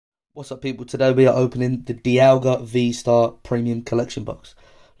What's up, people? Today we are opening the Dialga Vstar Premium Collection Box.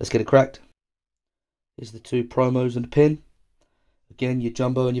 Let's get it cracked. Here's the two promos and the pin. Again, your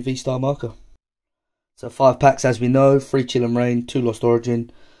Jumbo and your Vstar marker. So 5 packs, as we know. 3 Chill and Rain, 2 Lost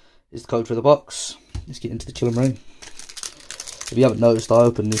Origin is the code for the box. Let's get into the Chill and Rain. If you haven't noticed, I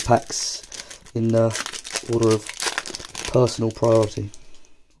open these packs in order of personal priority.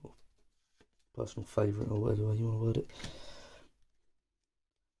 Personal favourite, or whatever you want to word it.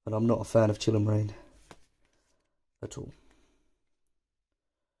 And I'm not a fan of Chill and Rain at all.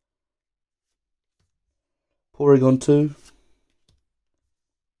 Porygon 2,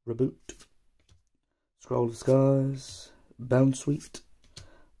 Reboot, Scroll of Skies, Bounsweet,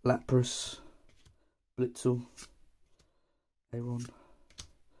 Lapras, Blitzel, Aron,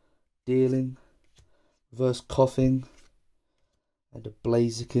 Dealing, Reverse Coughing, and a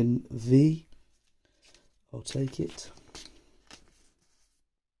Blaziken V. I'll take it.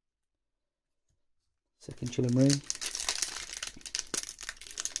 Second Chill and Rain.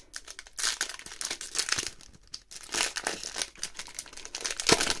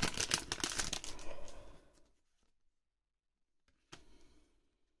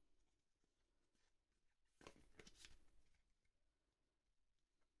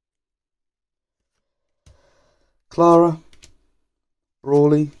 Clara,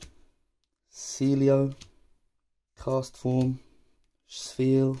 Brawly, Celio, Cast Form,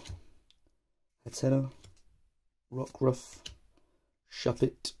 Sphere, Hatena, Rockruff,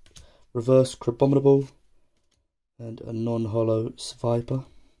 Shuppet, Reverse Crabominable, and a non-holo Sviper.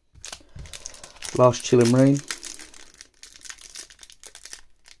 Last Chill and Rain.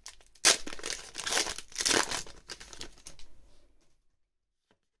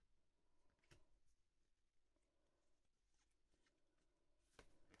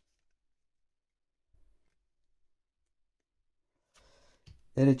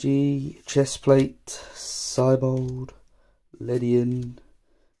 Energy, Chestplate, Cybold, Ledian,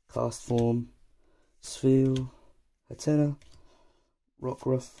 Cast Form, Sphere, Hatena,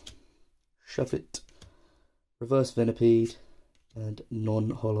 Rockruff, Shuffit, Reverse Venipede, and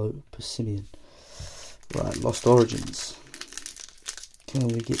non-holo Persimmon. Right, Lost Origins. Can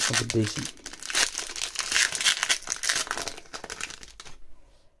we get something decent?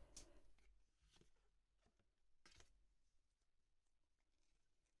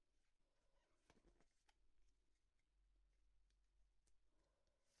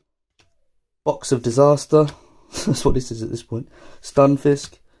 Box of Disaster, that's what this is at this point.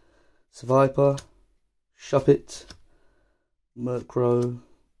 Stunfisk, Sviper, Shuppet, Murkrow,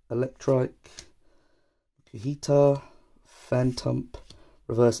 Electrike, Kuhita, Phantump,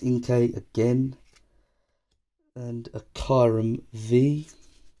 Reverse Inkay again, and a Kyurem V.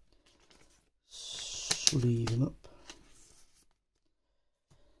 Sleeve him up.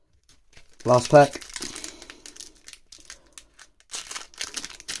 Last pack.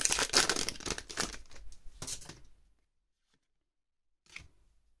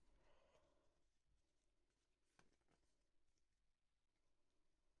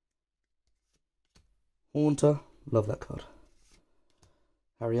 Haunter, love that card.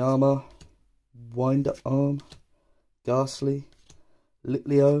 Hariyama, Wind-Up Arm, Ghastly,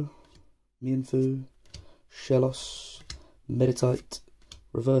 Litleo, Mienfoo, Shellos, Meditite,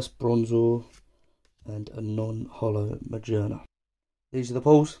 Reverse Bronzor, and a non-holo Majourner. These are the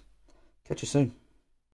pulls. Catch you soon.